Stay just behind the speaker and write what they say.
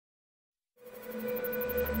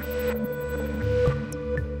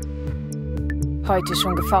Heute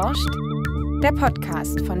schon geforscht? Der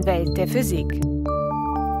Podcast von Welt der Physik.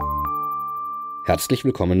 Herzlich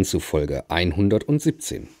willkommen zu Folge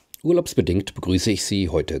 117. Urlaubsbedingt begrüße ich Sie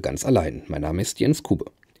heute ganz allein. Mein Name ist Jens Kube.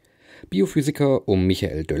 Biophysiker um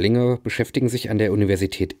Michael Döllinger beschäftigen sich an der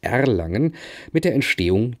Universität Erlangen mit der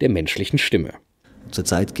Entstehung der menschlichen Stimme.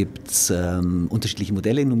 Zurzeit gibt es unterschiedliche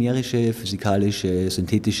Modelle, numerische, physikalische,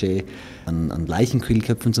 synthetische, an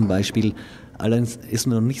Leichenkehlköpfen zum Beispiel. Allerdings ist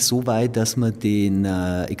man noch nicht so weit, dass man den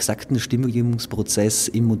exakten Stimmgebungsprozess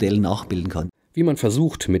im Modell nachbilden kann. Wie man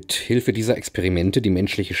versucht, mit Hilfe dieser Experimente die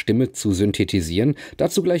menschliche Stimme zu synthetisieren,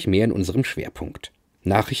 dazu gleich mehr in unserem Schwerpunkt.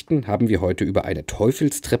 Nachrichten haben wir heute über eine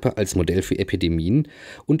Teufelstreppe als Modell für Epidemien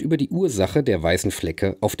und über die Ursache der weißen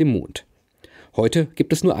Flecke auf dem Mond. Heute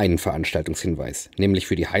gibt es nur einen Veranstaltungshinweis, nämlich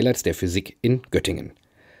für die Highlights der Physik in Göttingen.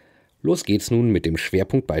 Los geht's nun mit dem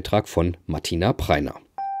Schwerpunktbeitrag von Martina Preiner.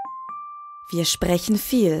 Wir sprechen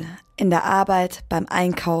viel. In der Arbeit, beim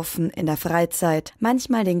Einkaufen, in der Freizeit,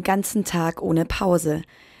 manchmal den ganzen Tag ohne Pause.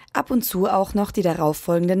 Ab und zu auch noch die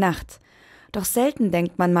darauffolgende Nacht. Doch selten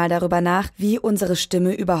denkt man mal darüber nach, wie unsere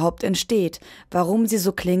Stimme überhaupt entsteht, warum sie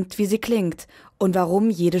so klingt, wie sie klingt und warum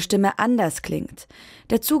jede Stimme anders klingt.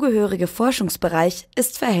 Der zugehörige Forschungsbereich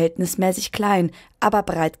ist verhältnismäßig klein, aber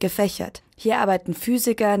breit gefächert. Hier arbeiten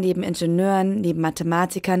Physiker neben Ingenieuren, neben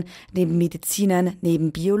Mathematikern, neben Medizinern,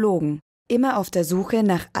 neben Biologen. Immer auf der Suche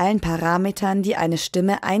nach allen Parametern, die eine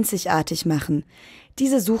Stimme einzigartig machen.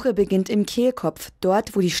 Diese Suche beginnt im Kehlkopf,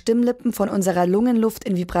 dort wo die Stimmlippen von unserer Lungenluft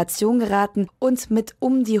in Vibration geraten und mit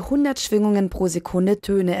um die 100 Schwingungen pro Sekunde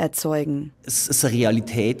Töne erzeugen. Es ist ein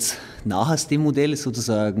realitätsnahes Stimmmodell, ist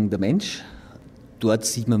sozusagen der Mensch. Dort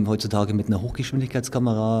sieht man heutzutage mit einer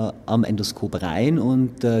Hochgeschwindigkeitskamera am Endoskop rein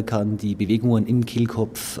und kann die Bewegungen im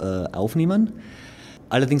Kehlkopf aufnehmen.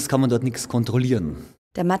 Allerdings kann man dort nichts kontrollieren.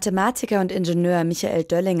 Der Mathematiker und Ingenieur Michael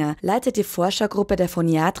Döllinger leitet die Forschergruppe der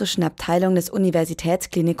phoniatrischen Abteilung des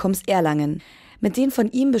Universitätsklinikums Erlangen. Mit den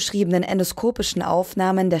von ihm beschriebenen endoskopischen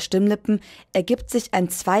Aufnahmen der Stimmlippen ergibt sich ein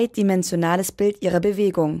zweidimensionales Bild ihrer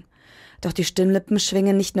Bewegung. Doch die Stimmlippen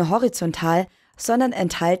schwingen nicht nur horizontal, sondern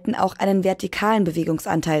enthalten auch einen vertikalen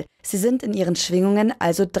Bewegungsanteil. Sie sind in ihren Schwingungen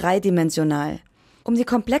also dreidimensional. Um die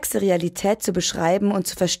komplexe Realität zu beschreiben und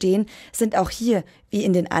zu verstehen, sind auch hier, wie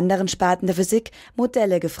in den anderen Sparten der Physik,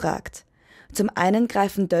 Modelle gefragt. Zum einen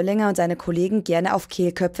greifen Döllinger und seine Kollegen gerne auf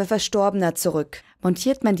Kehlköpfe Verstorbener zurück.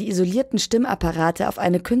 Montiert man die isolierten Stimmapparate auf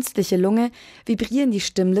eine künstliche Lunge, vibrieren die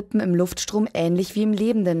Stimmlippen im Luftstrom ähnlich wie im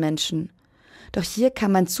lebenden Menschen. Doch hier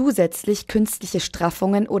kann man zusätzlich künstliche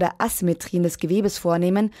Straffungen oder Asymmetrien des Gewebes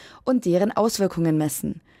vornehmen und deren Auswirkungen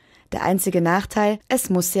messen. Der einzige Nachteil, es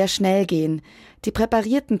muss sehr schnell gehen. Die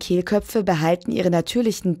präparierten Kehlköpfe behalten ihre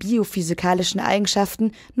natürlichen biophysikalischen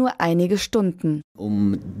Eigenschaften nur einige Stunden.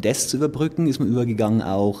 Um das zu überbrücken, ist man übergegangen,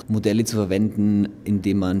 auch Modelle zu verwenden,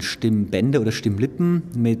 indem man Stimmbänder oder Stimmlippen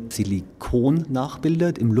mit Silikon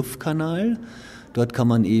nachbildet im Luftkanal. Dort kann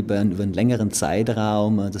man eben über einen längeren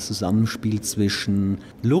Zeitraum das Zusammenspiel zwischen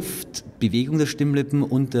Luft, Bewegung der Stimmlippen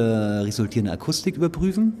und der resultierenden Akustik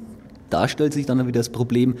überprüfen. Da stellt sich dann wieder das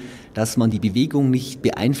Problem, dass man die Bewegung nicht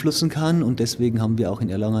beeinflussen kann und deswegen haben wir auch in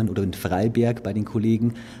Erlangen oder in Freiberg bei den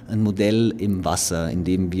Kollegen ein Modell im Wasser, in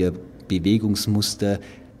dem wir Bewegungsmuster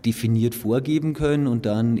definiert vorgeben können und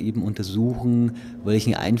dann eben untersuchen,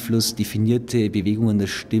 welchen Einfluss definierte Bewegungen der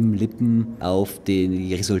Stimmlippen auf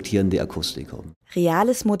die resultierende Akustik haben.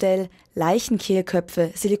 Reales Modell,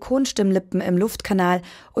 Leichenkehlköpfe, Silikonstimmlippen im Luftkanal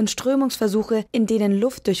und Strömungsversuche, in denen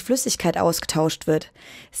Luft durch Flüssigkeit ausgetauscht wird.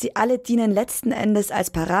 Sie alle dienen letzten Endes als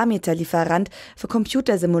Parameterlieferant für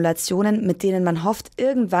Computersimulationen, mit denen man hofft,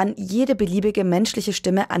 irgendwann jede beliebige menschliche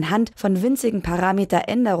Stimme anhand von winzigen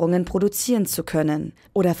Parameteränderungen produzieren zu können.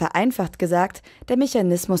 Oder vereinfacht gesagt, der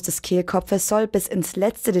Mechanismus des Kehlkopfes soll bis ins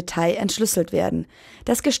letzte Detail entschlüsselt werden.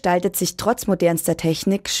 Das gestaltet sich trotz modernster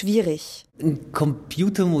Technik schwierig. Ein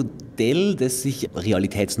Computermodell, das sich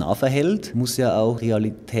realitätsnah verhält, muss ja auch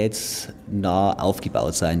realitätsnah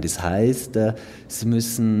aufgebaut sein. Das heißt, Sie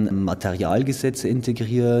müssen Materialgesetze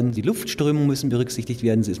integrieren, die Luftströmungen müssen berücksichtigt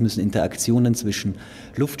werden, es müssen Interaktionen zwischen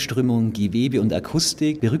Luftströmung, Gewebe und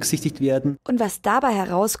Akustik berücksichtigt werden. Und was dabei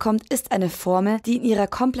herauskommt, ist eine Formel, die in ihrer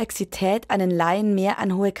Komplexität einen Laien mehr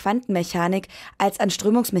an hohe Quantenmechanik als an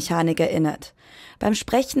Strömungsmechanik erinnert. Beim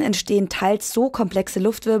Sprechen entstehen teils so komplexe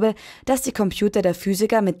Luftwirbel, dass die Computer der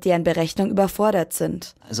Physiker mit deren Berechnung überfordert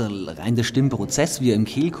sind. Also rein der Stimmprozess, wie er im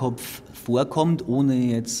Kehlkopf vorkommt, ohne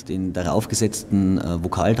jetzt den darauf gesetzten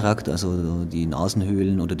Vokaltrakt, also die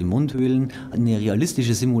Nasenhöhlen oder die Mundhöhlen. Eine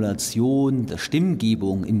realistische Simulation der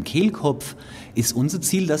Stimmgebung im Kehlkopf ist unser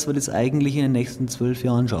Ziel, dass wir das eigentlich in den nächsten 12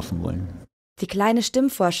 Jahren schaffen wollen. Die kleine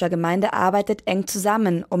Stimmforschergemeinde arbeitet eng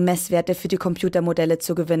zusammen, um Messwerte für die Computermodelle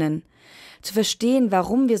zu gewinnen. Zu verstehen,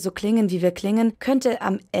 warum wir so klingen, wie wir klingen, könnte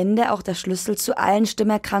am Ende auch der Schlüssel zu allen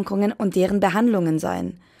Stimmerkrankungen und deren Behandlungen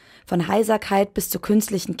sein. Von Heiserkeit bis zu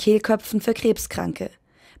künstlichen Kehlköpfen für Krebskranke.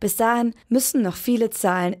 Bis dahin müssen noch viele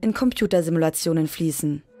Zahlen in Computersimulationen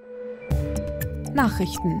fließen.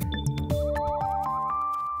 Nachrichten.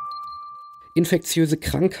 Infektiöse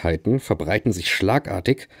Krankheiten verbreiten sich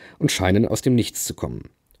schlagartig und scheinen aus dem Nichts zu kommen.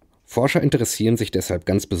 Forscher interessieren sich deshalb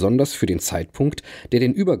ganz besonders für den Zeitpunkt, der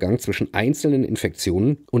den Übergang zwischen einzelnen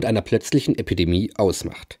Infektionen und einer plötzlichen Epidemie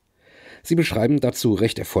ausmacht. Sie beschreiben dazu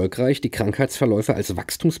recht erfolgreich die Krankheitsverläufe als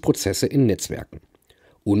Wachstumsprozesse in Netzwerken.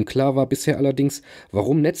 Unklar war bisher allerdings,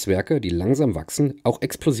 warum Netzwerke, die langsam wachsen, auch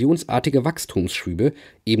explosionsartige Wachstumsschübe,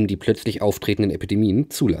 eben die plötzlich auftretenden Epidemien,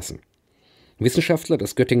 zulassen. Wissenschaftler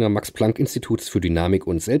des Göttinger Max-Planck-Instituts für Dynamik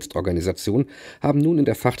und Selbstorganisation haben nun in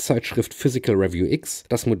der Fachzeitschrift Physical Review X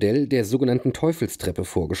das Modell der sogenannten Teufelstreppe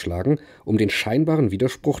vorgeschlagen, um den scheinbaren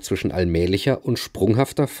Widerspruch zwischen allmählicher und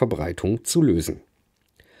sprunghafter Verbreitung zu lösen.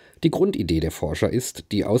 Die Grundidee der Forscher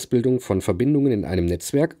ist, die Ausbildung von Verbindungen in einem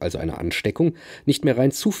Netzwerk, also einer Ansteckung, nicht mehr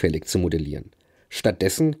rein zufällig zu modellieren.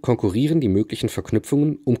 Stattdessen konkurrieren die möglichen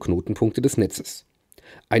Verknüpfungen um Knotenpunkte des Netzes.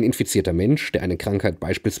 Ein infizierter Mensch, der eine Krankheit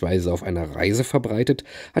beispielsweise auf einer Reise verbreitet,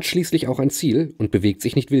 hat schließlich auch ein Ziel und bewegt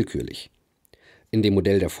sich nicht willkürlich. In dem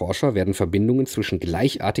Modell der Forscher werden Verbindungen zwischen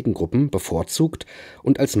gleichartigen Gruppen bevorzugt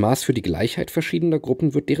und als Maß für die Gleichheit verschiedener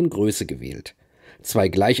Gruppen wird deren Größe gewählt. 2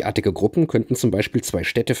 gleichartige Gruppen könnten zum Beispiel 2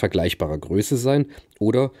 Städte vergleichbarer Größe sein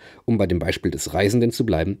oder, um bei dem Beispiel des Reisenden zu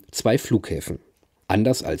bleiben, 2 Flughäfen.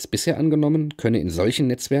 Anders als bisher angenommen, könne in solchen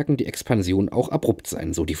Netzwerken die Expansion auch abrupt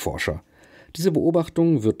sein, so die Forscher. Diese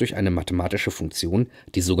Beobachtung wird durch eine mathematische Funktion,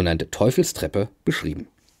 die sogenannte Teufelstreppe, beschrieben.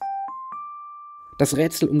 Das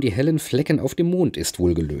Rätsel um die hellen Flecken auf dem Mond ist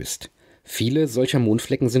wohl gelöst. Viele solcher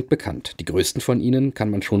Mondflecken sind bekannt. Die größten von ihnen kann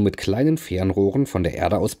man schon mit kleinen Fernrohren von der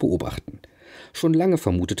Erde aus beobachten. Schon lange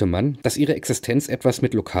vermutete man, dass ihre Existenz etwas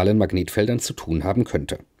mit lokalen Magnetfeldern zu tun haben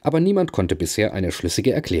könnte. Aber niemand konnte bisher eine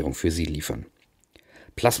schlüssige Erklärung für sie liefern.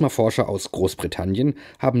 Plasmaforscher aus Großbritannien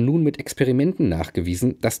haben nun mit Experimenten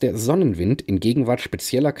nachgewiesen, dass der Sonnenwind in Gegenwart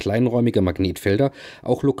spezieller kleinräumiger Magnetfelder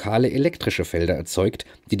auch lokale elektrische Felder erzeugt,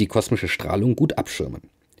 die die kosmische Strahlung gut abschirmen.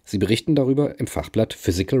 Sie berichten darüber im Fachblatt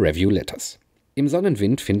Physical Review Letters. Im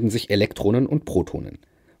Sonnenwind finden sich Elektronen und Protonen.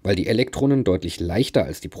 Weil die Elektronen deutlich leichter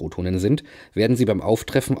als die Protonen sind, werden sie beim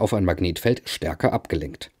Auftreffen auf ein Magnetfeld stärker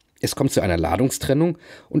abgelenkt. Es kommt zu einer Ladungstrennung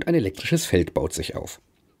und ein elektrisches Feld baut sich auf.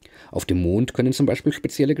 Auf dem Mond können zum Beispiel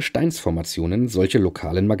spezielle Gesteinsformationen solche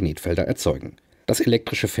lokalen Magnetfelder erzeugen. Das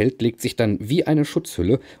elektrische Feld legt sich dann wie eine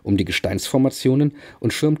Schutzhülle um die Gesteinsformationen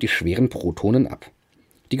und schirmt die schweren Protonen ab.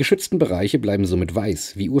 Die geschützten Bereiche bleiben somit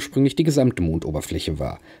weiß, wie ursprünglich die gesamte Mondoberfläche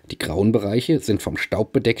war. Die grauen Bereiche sind vom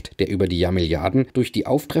Staub bedeckt, der über die Jahrmilliarden durch die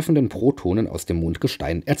auftreffenden Protonen aus dem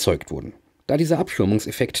Mondgestein erzeugt wurden. Da dieser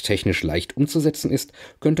Abschirmungseffekt technisch leicht umzusetzen ist,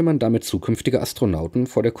 könnte man damit zukünftige Astronauten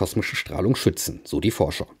vor der kosmischen Strahlung schützen, so die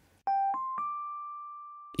Forscher.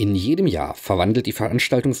 In jedem Jahr verwandelt die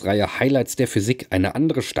Veranstaltungsreihe Highlights der Physik eine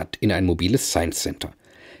andere Stadt in ein mobiles Science Center.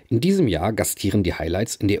 In diesem Jahr gastieren die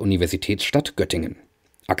Highlights in der Universitätsstadt Göttingen.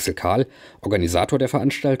 Axel Kahl, Organisator der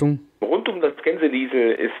Veranstaltung. Rund um das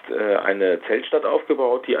Gänseliesel ist eine Zeltstadt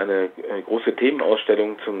aufgebaut, die eine große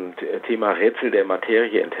Themenausstellung zum Thema Rätsel der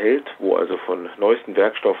Materie enthält, wo also von neuesten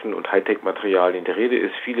Werkstoffen und Hightech-Materialien die Rede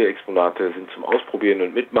ist. Viele Exponate sind zum Ausprobieren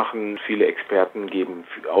und Mitmachen. Viele Experten geben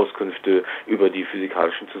Auskünfte über die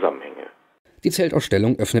physikalischen Zusammenhänge. Die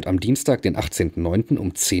Zeltausstellung öffnet am Dienstag, den 18.09.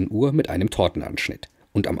 um 10 Uhr mit einem Tortenanschnitt.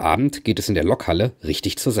 Und am Abend geht es in der Lokhalle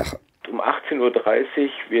richtig zur Sache. Um 18.30 Uhr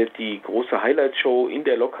wird die große Highlight-Show in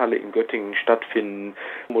der Lokhalle in Göttingen stattfinden,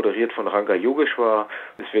 moderiert von Ranga Yogeshwar.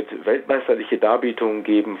 Es wird weltmeisterliche Darbietungen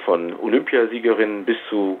geben von Olympiasiegerinnen bis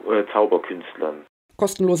zu Zauberkünstlern.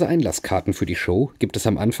 Kostenlose Einlasskarten für die Show gibt es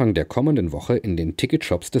am Anfang der kommenden Woche in den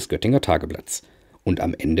Ticketshops des Göttinger Tageblatts und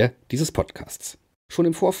am Ende dieses Podcasts. Schon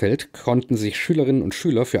im Vorfeld konnten sich Schülerinnen und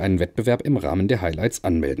Schüler für einen Wettbewerb im Rahmen der Highlights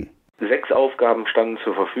anmelden. 6 Aufgaben standen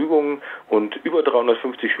zur Verfügung und über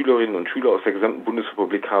 350 Schülerinnen und Schüler aus der gesamten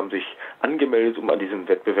Bundesrepublik haben sich angemeldet, um an diesem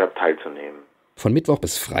Wettbewerb teilzunehmen. Von Mittwoch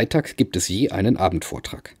bis Freitag gibt es je einen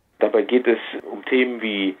Abendvortrag. Dabei geht es um Themen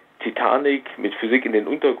wie Titanic mit Physik in den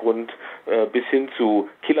Untergrund bis hin zu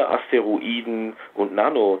Killer-Asteroiden und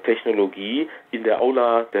Nanotechnologie in der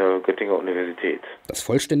Aula der Göttinger Universität. Das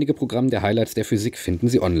vollständige Programm der Highlights der Physik finden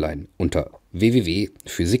Sie online unter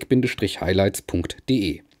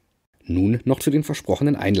www.physik-highlights.de. Nun noch zu den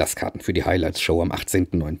versprochenen Einlasskarten für die Highlights-Show am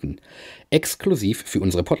 18.09. Exklusiv für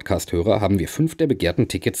unsere Podcast-Hörer haben wir 5 der begehrten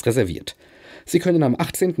Tickets reserviert. Sie können am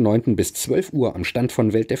 18.09. bis 12 Uhr am Stand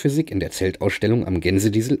von Welt der Physik in der Zeltausstellung am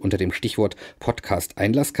Gänsediesel unter dem Stichwort Podcast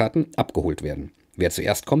Einlasskarten abgeholt werden. Wer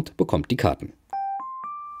zuerst kommt, bekommt die Karten.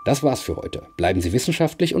 Das war's für heute. Bleiben Sie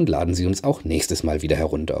wissenschaftlich und laden Sie uns auch nächstes Mal wieder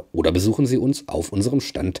herunter. Oder besuchen Sie uns auf unserem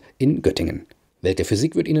Stand in Göttingen. Welt der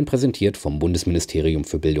Physik wird Ihnen präsentiert vom Bundesministerium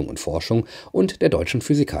für Bildung und Forschung und der Deutschen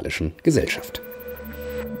Physikalischen Gesellschaft.